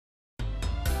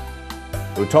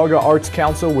Watauga Arts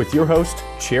Council with your host,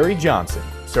 Cherry Johnson,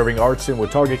 serving arts in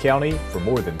Watauga County for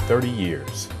more than 30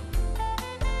 years.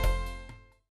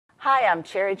 Hi, I'm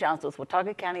Cherry Johnson with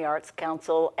Watauga County Arts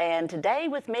Council, and today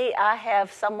with me I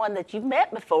have someone that you've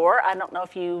met before. I don't know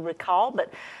if you recall,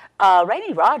 but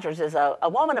Raney Rogers is a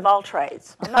woman of all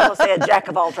trades. I'm not going to say a jack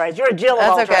of all trades. You're a Jill of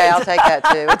all trades. That's okay. I'll take that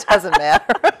too. It doesn't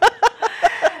matter.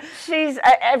 She's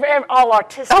all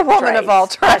artistic A woman trades, of all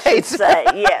trades. I should say,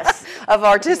 yes. Of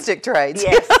artistic trades.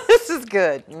 Yes. This is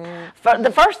good.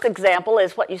 The first example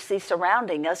is what you see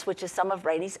surrounding us, which is some of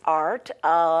Raney's art,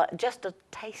 just a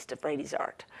taste of Raney's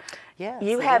art. Yes,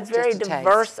 you have very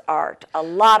diverse art, a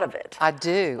lot of it. I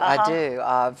do, I do.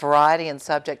 Variety and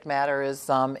subject matter is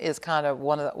kind of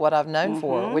what I've known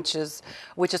for, which is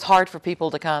hard for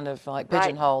people to kind of like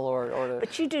pigeonhole or to.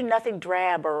 But you do nothing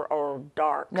drab or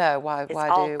dark. No, why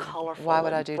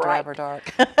would I do drab or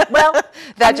dark? Well,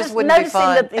 that just wouldn't be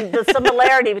fun. Noticing the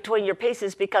similarity between your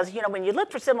pieces, because you know when you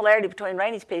look for similarity between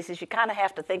Raney's pieces, you kind of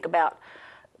have to think about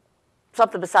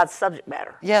something besides subject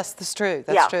matter. Yes, that's true.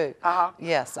 That's true.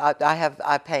 Yes,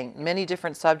 I paint many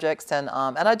different subjects, and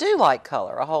I do like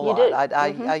color a whole lot.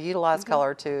 I utilize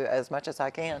color to as much as I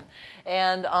can,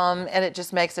 and it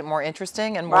just makes it more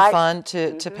interesting and more fun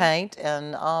to paint.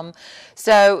 And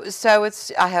so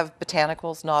it's I have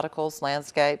botanicals, nauticals,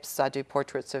 landscapes. I do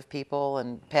portraits of people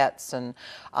and pets, and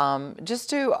just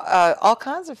do all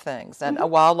kinds of things. And a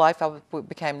wildlife. I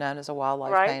became known as a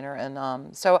wildlife painter,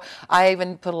 and so I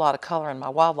even put a lot of color in my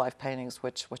wildlife paintings,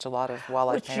 which a lot of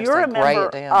wildlife painters you're take a member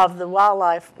great at. of the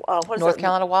wildlife North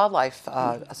Carolina Wildlife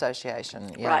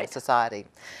Association, Society,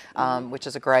 which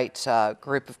is a great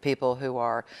group of people who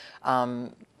are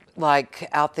like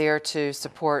out there to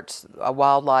support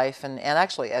wildlife and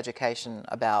actually education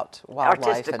about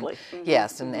wildlife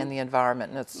and and the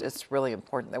environment, and it's really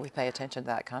important that we pay attention to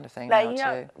that kind of thing now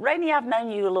too. Raney, I've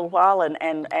known you a little while,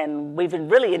 and we've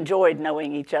really enjoyed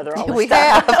knowing each other all this we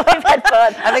time. have. We've had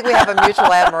fun. I think we have a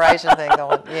mutual admiration thing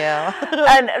going. Yeah.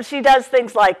 And she does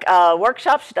things like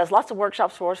workshops. She does lots of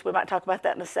workshops for us. We might talk about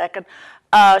that in a second.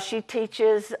 She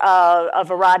teaches a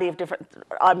variety of different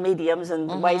mediums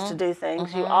and ways to do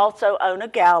things. You also own a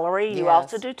gallery. You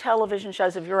also do television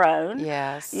shows of your own.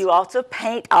 Yes. You also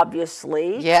paint,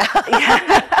 obviously. Yeah.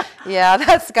 Yeah,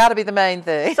 that's got to be the main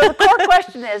thing. So the core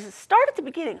question is, start at the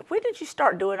beginning. When did you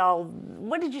start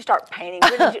when did you start painting? How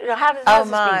did how does this begin? Oh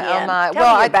my.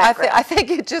 Tell me your I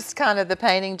think it just kind of, the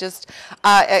painting just,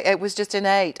 it was just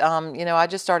innate. You know, I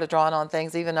just started drawing on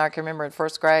things. Even I can remember in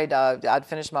first grade, I'd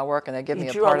finish my work and they'd give me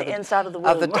a part of the inside of the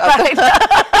womb, right?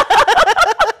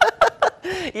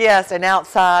 Yes, and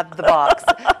outside the box.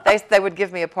 They would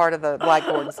give me a part of the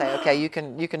blackboard and say, okay, you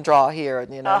can draw here,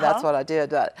 and you know that's what I did.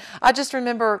 But I just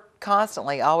remember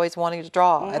constantly always wanting to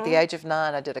draw. At the age of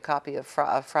 9, I did a copy of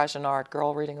Fragonard,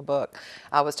 Girl Reading a Book.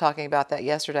 I was talking about that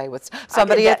yesterday with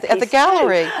somebody at the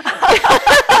gallery.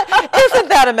 Isn't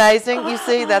that amazing? You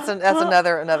see, that's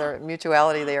another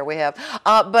mutuality there we have.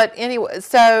 But anyway,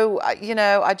 so you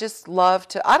know, I just love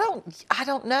to. I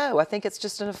don't know. I think it's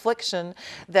just an affliction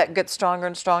that gets stronger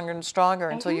and stronger and stronger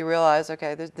until you realize,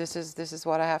 okay, this is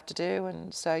what I have to do,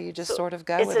 and so you just sort of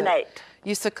go with it. It's innate.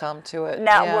 You succumb to it.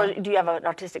 Now, do you have an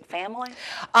artistic family?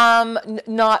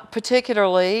 Not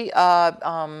particularly.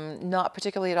 Not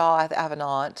particularly at all. I have an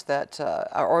aunt that,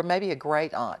 or maybe a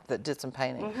great aunt that did some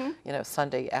painting. You know,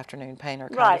 Sunday afternoon painter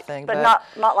kind of thing. But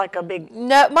not like a big.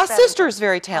 No, my sister is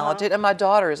very talented, and my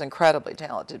daughter is incredibly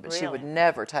talented. But she would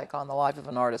never take on the life of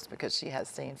an artist because she has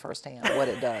seen firsthand what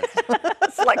it does.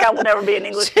 It's like I will never be an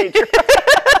English teacher.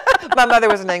 My mother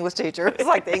was an English teacher. It's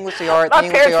like the English art. My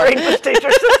parents were English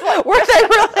teachers. Were they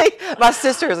really? My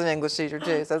sister is an English teacher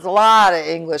too. So there's a lot of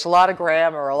English, a lot of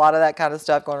grammar, a lot of that kind of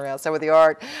stuff going around. So with the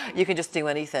art, you can just do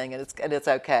anything, and it's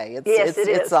okay.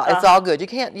 It's all good. You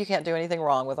can't do anything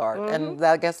wrong with art, and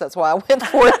I guess that's why I went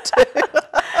for it too.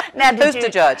 Now, who's to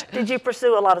judge? Did you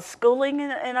pursue a lot of schooling in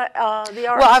the arts?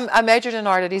 Well, I majored in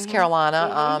art at East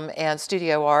Carolina and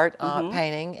studio art,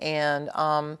 painting, and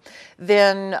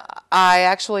then I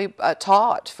actually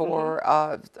taught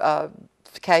for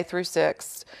K through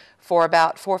 6 for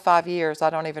about 4 or 5 years. I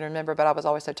don't even remember, but I was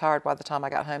always so tired by the time I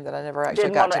got home that I never actually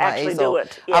got to my easel.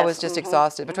 I was just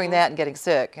exhausted between that and getting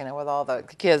sick, you know, with all the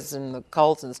kids and the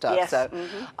colds and stuff. So,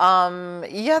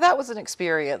 yeah, that was an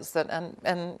experience that,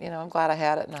 and you know, I'm glad I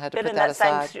had it, and I had to put that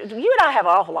aside. You and I have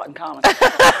an awful lot in common.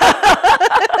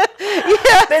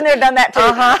 Been there, done that too.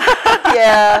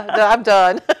 Yeah, no, I'm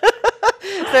done.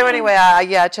 So anyway,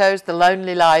 I chose the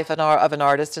lonely life of an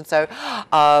artist, and so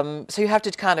so you have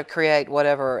to kind of create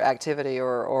whatever activity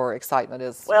or excitement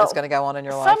is going to go on in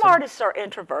your life. Some artists are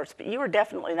introverts, but you are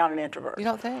definitely not an introvert. You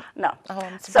don't think? No. Oh,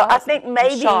 I'm so I surprised. think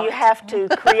maybe you have to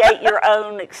create your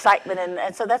own excitement,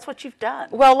 and so that's what you've done.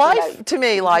 Well, life, to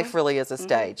me, life really is a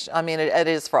stage. I mean, it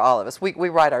is for all of us. We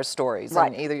write our stories,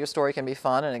 and either your story can be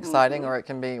fun and exciting, or it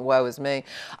can be woe is me,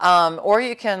 or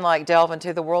you can like delve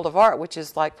into the world of art, which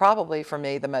is like probably for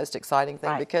me the most exciting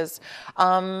thing, because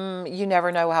you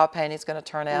never know how a painting's going to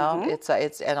turn out.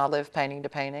 And I live painting to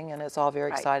painting, and it's all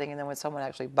very exciting. And then when someone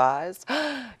actually buys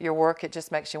your work, it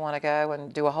just makes you want to go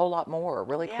and do a whole lot more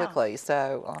really quickly.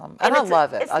 So and I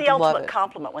love it. It's the ultimate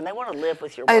compliment when they want to live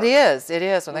with your work. It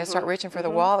is when they start reaching for the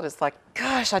wallet. It's like,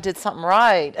 gosh, I did something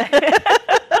right.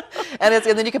 And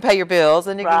then you can pay your bills,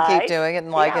 and you can keep doing it,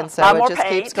 and and so it just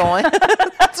keeps going.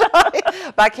 That's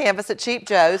right. Buy canvas at Cheap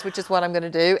Joe's, which is what I'm going to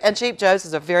do. And Cheap Joe's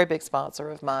is a very big sponsor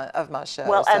of my show.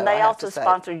 Well, and they also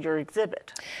sponsored your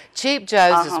exhibit. Cheap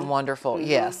Joe's is wonderul.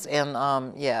 Yes, and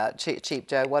Cheap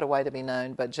Joe. What a way to be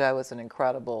known. But Joe is an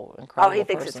incredible person. Oh, he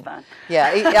thinks it's fun.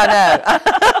 Yeah, I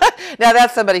know. Now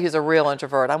that's somebody who's a real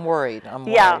introvert. I'm worried. I've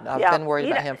been worried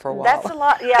about him for a while. That's a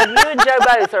lot. Yeah, you and Joe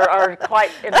both are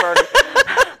quite introverted.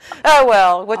 Oh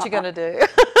well, what you gonna do?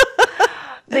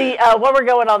 What we're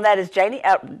going on that is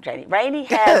Raney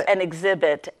has an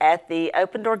exhibit at the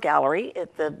Open Door Gallery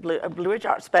at the Blue Ridge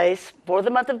Art Space for the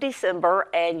month of December,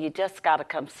 and you just got to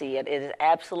come see it. It is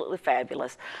absolutely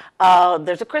fabulous.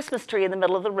 There's a Christmas tree in the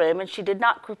middle of the room, and she did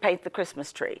not paint the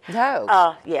Christmas tree.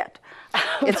 No. Yet.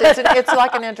 It's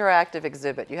like an interactive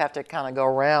exhibit. You have to kind of go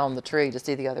around the tree to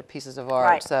see the other pieces of art.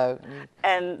 Right. So,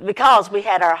 and because we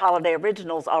had our holiday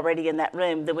originals already in that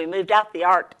room, then we moved out the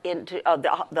art into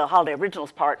the holiday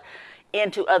originals part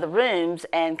into other rooms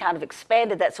and kind of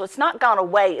expanded that. So it's not gone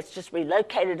away, it's just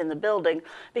relocated in the building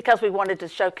because we wanted to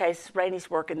showcase Raney's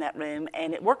work in that room,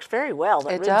 and it works very well. That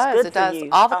it room's does, good it for does. you.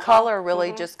 All the color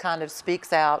really just kind of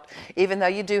speaks out, even though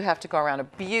you do have to go around a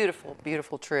beautiful,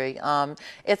 beautiful tree.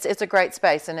 It's a great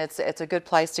space, and it's a good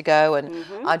place to go and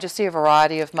just see a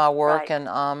variety of my work. And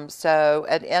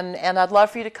and I'd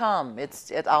love for you to come.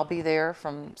 I'll be there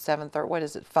from 7:30. What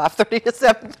is it? 5:30 to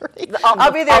 7:30. I'll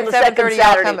be there at 7:30.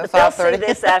 I'll come at 5:30. See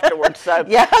this afterwards, so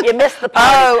yeah. You missed the party.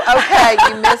 Oh, okay,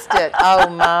 you missed it. Oh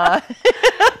my!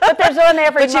 But there's one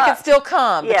every month. But you can still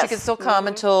come. Yes. But you can still come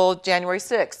until January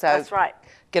 6th. So that's right.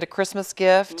 Get a Christmas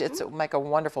gift. Make a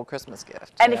wonderful Christmas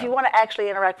gift. And if you want to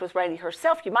actually interact with Raney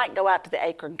herself, you might go out to the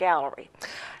Acorn Gallery.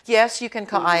 Yes, you can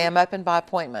call. I am open by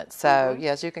appointment, so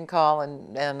yes, you can call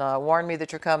and warn me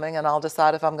that you're coming, and I'll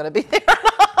decide if I'm going to be there.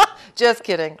 Just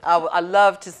kidding. I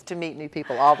love to meet new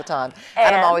people all the time,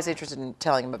 and I'm always interested in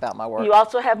telling them about my work. You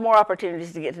also have more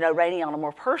opportunities to get to know Raney on a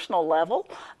more personal level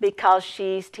because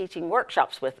she's teaching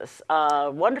workshops with us.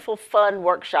 Wonderful, fun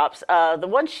workshops. The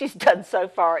ones she's done so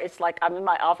far, it's like I'm in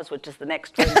my office, which is the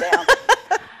next room down.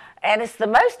 And it's the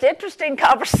most interesting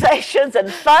conversations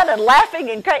and fun and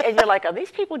laughing and you're like, are these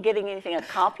people getting anything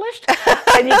accomplished?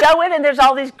 And you go in and there's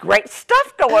all these great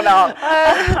stuff going on.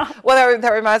 Well,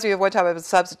 that reminds me of one time I was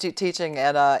substitute teaching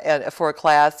for a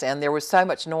class, and there was so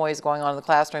much noise going on in the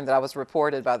classroom that I was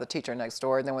reported by the teacher next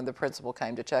door. And then when the principal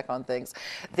came to check on things,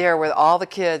 there were all the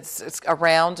kids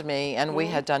around me, and we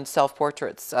had done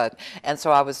self-portraits. And so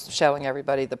I was showing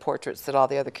everybody the portraits that all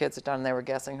the other kids had done, and they were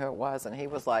guessing who it was. And he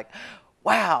was like,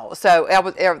 wow. So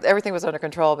everything was under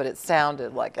control, but it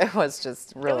sounded like it was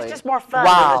just really It was just more fun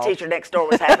than the teacher next door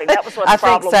was having. That was what the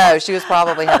problem was. I think so. She was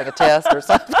probably having a test or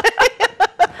something.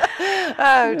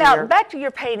 Oh, now, dear. back to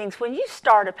your paintings. When you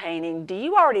start a painting, do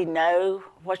you already know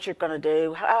what you're going to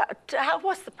do?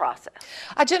 What's the process?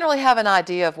 I generally have an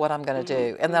idea of what I'm going to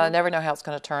do, and then I never know how it's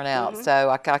going to turn out. So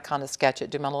I kind of sketch it,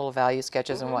 do my little value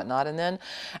sketches and whatnot, and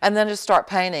then just start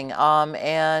painting.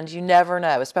 And you never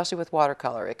know, especially with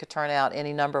watercolor. It could turn out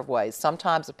any number of ways.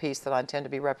 Sometimes a piece that I intend to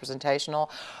be representational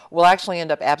will actually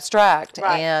end up abstract,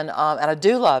 and I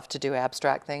do love to do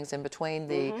abstract things in between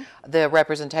the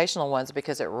representational ones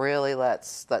because it really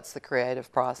lets the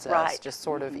creative process just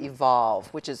sort of evolve,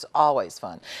 which is always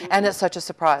fun. And it's such a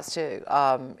surprise too.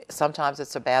 Sometimes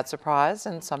it's a bad surprise,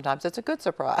 and sometimes it's a good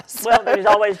surprise. Well, there's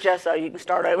always gesso. You can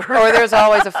start over. Or there's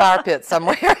always a fire pit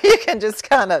somewhere you can just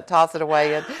kind of toss it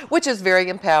away in, which is very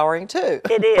empowering too.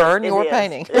 It is. Burn your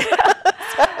painting.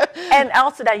 And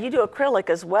also now you do acrylic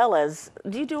as well as,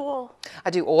 do you do oil? I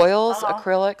do oils,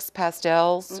 acrylics,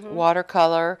 pastels,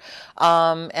 watercolor,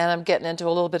 and I'm getting into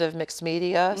a little bit of mixed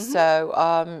media.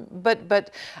 So,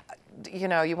 but you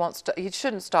know, you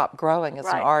shouldn't stop growing as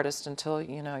an artist until,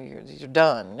 you know, you're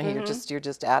done. You're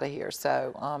just out of here.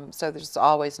 So so there's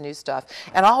always new stuff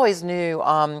and always new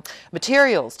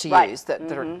materials to use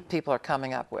that people are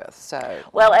coming up with. So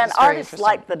well, and artists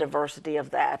like the diversity of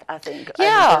that, I think. As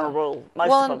a general rule,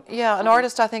 most of them. Yeah, an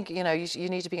artist, I think, you know, you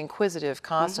need to be inquisitive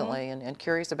constantly and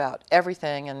curious about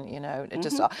everything, and you know, it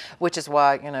just which is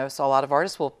why, you know, so a lot of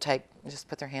artists will just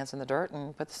put their hands in the dirt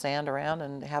and put the sand around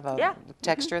and have a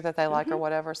texture that they like or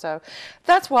whatever. So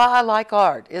that's why I like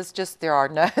art. It's just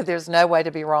there's no way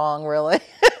to be wrong, really.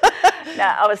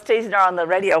 Now, I was teasing her on the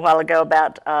radio a while ago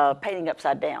about painting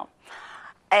upside down.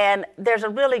 And there's a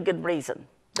really good reason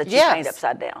that you paint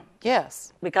upside down.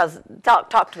 Yes. Because,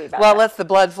 talk to me about that. Well, lets the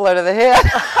blood flow to the head.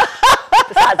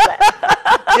 Besides that.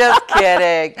 Just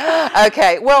kidding.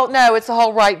 Okay. Well, no, it's the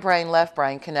whole right brain, left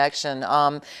brain connection.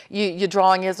 Your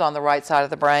drawing is on the right side of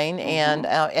the brain,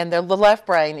 and the left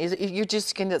brain is, you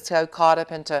just can get so caught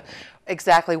up into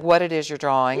exactly what it is you're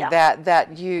drawing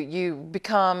that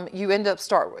you end up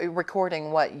start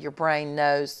recording what your brain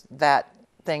knows that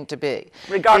thing to be,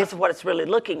 regardless of what it's really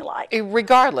looking like.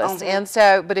 Regardless, and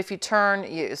so, but if you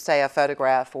turn, say, a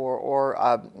photograph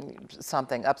or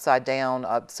something upside down,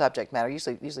 subject matter,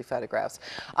 usually photographs,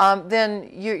 then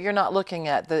you're not looking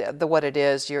at the what it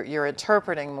is. You're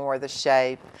interpreting more the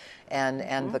shape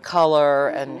and the color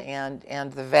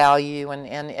and the value,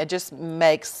 and it just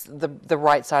makes the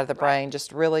right side of the brain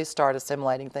just really start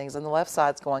assimilating things, and the left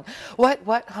side's going, what,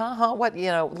 what, you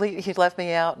know, he left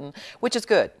me out, and which is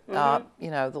good. You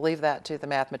know, to leave that to the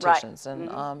mathematicians, and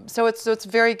so it's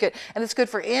very good, and it's good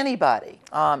for anybody.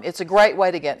 It's a great way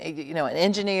to get, you know, an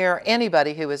engineer,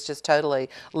 anybody who is just totally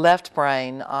left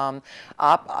brain, operates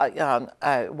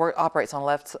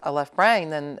on a left brain,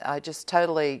 then just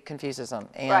totally confuses them,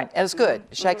 and it's good.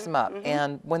 It shakes them up,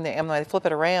 and when they flip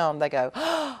it around, they go,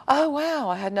 oh wow,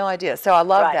 I had no idea. So I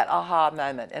love that aha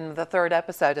moment. And the 3rd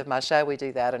episode of my show, we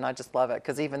do that, and I just love it,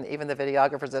 because even the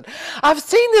videographer said, I've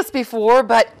seen this before,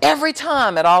 but every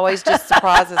time it always just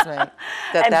surprises me that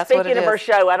that's what it is. And speaking of our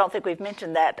show, I don't think we've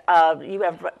mentioned that you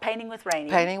have Painting with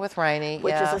Raney. Painting with Raney,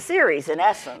 which is a series in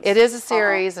essence. It is a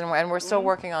series, and we're still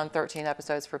working on 13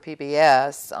 episodes for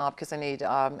PBS because I need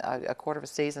a quarter of a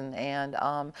season, and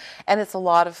it's a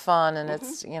lot of fun. And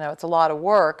it's, you know, it's a lot of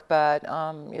work, but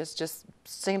it's just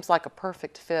seems like a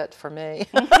perfect fit for me.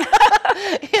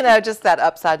 You know, just that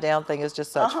upside down thing is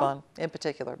just such fun in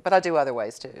particular, but I do other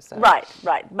ways too. So. Right.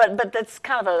 But that's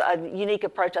kind of a unique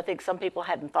approach. I think some people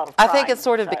hadn't thought of trying. I think it's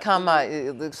sort of become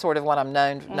sort of what I'm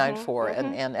known for,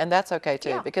 and that's okay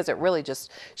too, because it really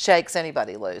just shakes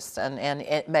anybody loose, and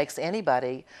it makes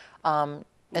anybody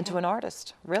into an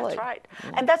artist, really. That's right.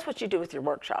 And that's what you do with your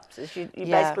workshops, is you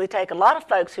basically take a lot of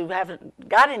folks who haven't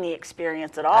got any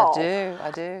experience at all.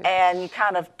 I do. And you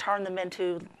kind of turn them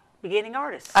into beginning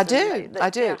artists. I do.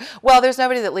 Yeah. Well, there's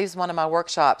nobody that leaves one of my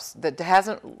workshops that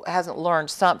hasn't learned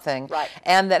something,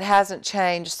 and that hasn't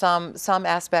changed some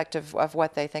aspect of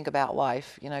what they think about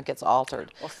life. You know, gets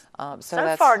altered. Well,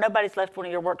 so far, nobody's left one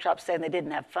of your workshops saying they didn't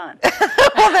have fun.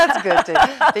 Well, that's good too,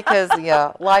 because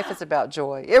life is about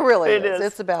joy. It really is.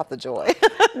 It's about the joy.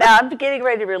 Now, I'm getting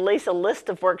ready to release a list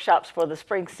of workshops for the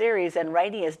spring series, and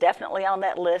Raney is definitely on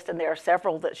that list, and there are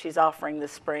several that she's offering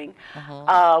this spring,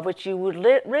 which you would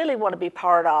really want to be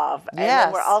part of. And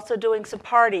then we're also doing some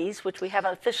parties, which we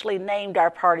haven't officially named our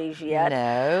parties yet.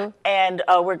 No. And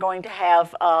we're going to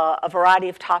have a variety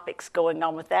of topics going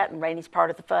on with that, and Raney's part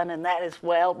of the fun in that as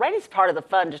well. Raney's part of the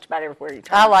fun just about everywhere you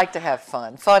turn. I like to have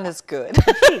fun. Fun is good.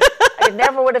 I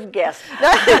never would have guessed.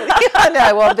 I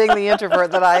know, well, being the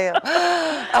introvert that I am.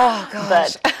 Oh,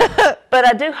 gosh. But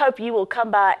I do hope you will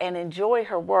come by and enjoy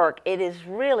her work. It is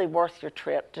really worth your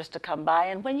trip just to come by.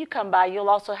 And when you come by, you'll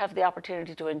also have the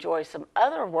opportunity to enjoy some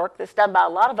other work that's done by a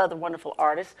lot of other wonderful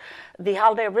artists. The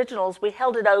Holiday Originals, we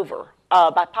held it over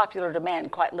by popular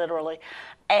demand, quite literally.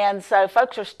 And so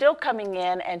folks are still coming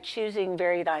in and choosing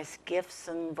very nice gifts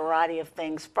and variety of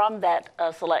things from that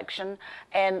selection.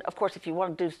 And of course, if you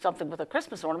want to do something with a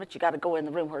Christmas ornament, you got to go in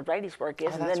the room where Raney's work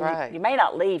is, and then you may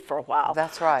not leave for a while.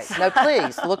 That's right. No,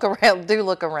 please look around. Do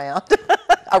look around.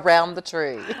 Around the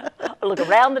tree. Look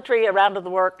around the tree, around to the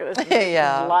work. There's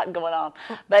a lot going on.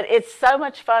 But it's so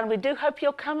much fun. We do hope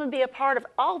you'll come and be a part of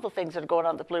all the things that are going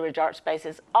on at the Blue Ridge Art Space.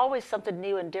 There's always something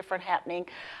new and different happening.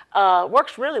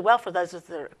 Works really well for those that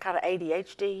are kind of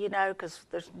ADHD, you know, because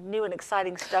there's new and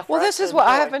exciting stuff. Well, this is what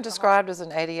I have been described as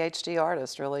an ADHD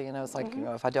artist, really. You know, it's like, you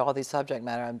know, if I do all these subject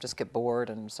matter, I just get bored,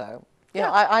 and so, you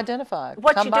know, I identify.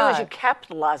 What you do is you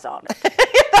capitalize on it.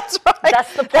 That's right.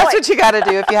 That's the point. That's what you got to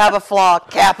do if you have a flaw.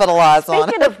 Capitalize on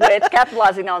it. Speaking of which,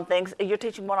 capitalizing on things, you're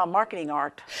teaching one on marketing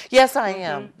art. Yes, I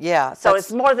am. Yeah. So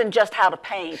it's more than just how to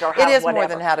paint or how. It is whatever. more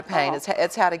than how to paint.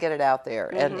 It's how to get it out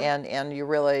there, and you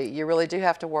really do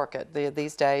have to work it.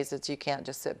 These days, you can't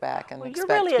just sit back and expect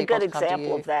you're really a people good to come to example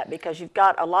you. of that because you've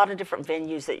got a lot of different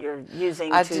venues that you're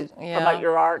using to promote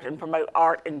your art and promote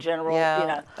art in general. Yeah, You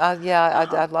know.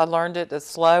 I learned it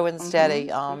slow and steady,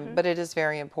 but it is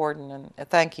very important, and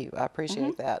thank you. I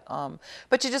appreciate that.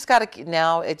 But you just got to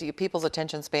now. People's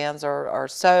attention spans are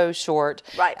so short.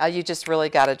 Right. You just really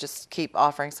got to just keep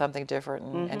offering something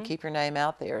different and keep your name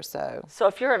out there. So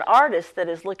if you're an artist that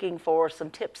is looking for some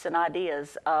tips and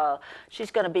ideas,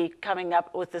 she's going to be coming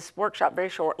up with this workshop very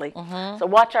shortly. So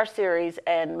watch our series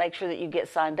and make sure that you get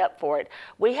signed up for it.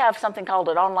 We have something called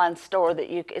an online store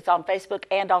that it's on Facebook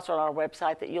and also on our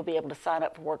website that you'll be able to sign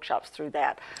up for workshops through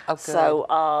that. Oh, good.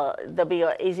 So there'll be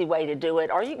an easy way to do it,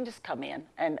 or you can just come in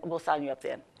and we'll sign you up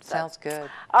then. So. Sounds good.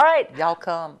 All right. Y'all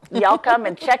come. Y'all come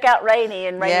and check out Raney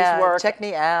and Raney's work. Check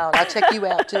me out. I'll check you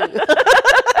out too.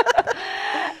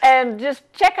 And just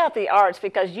check out the arts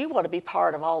because you want to be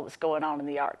part of all that's going on in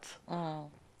the arts.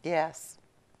 Yes.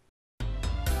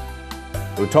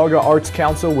 Watauga Arts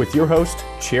Council with your host,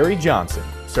 Cherry Johnson,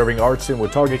 serving arts in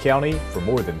Watauga County for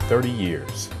more than 30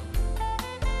 years.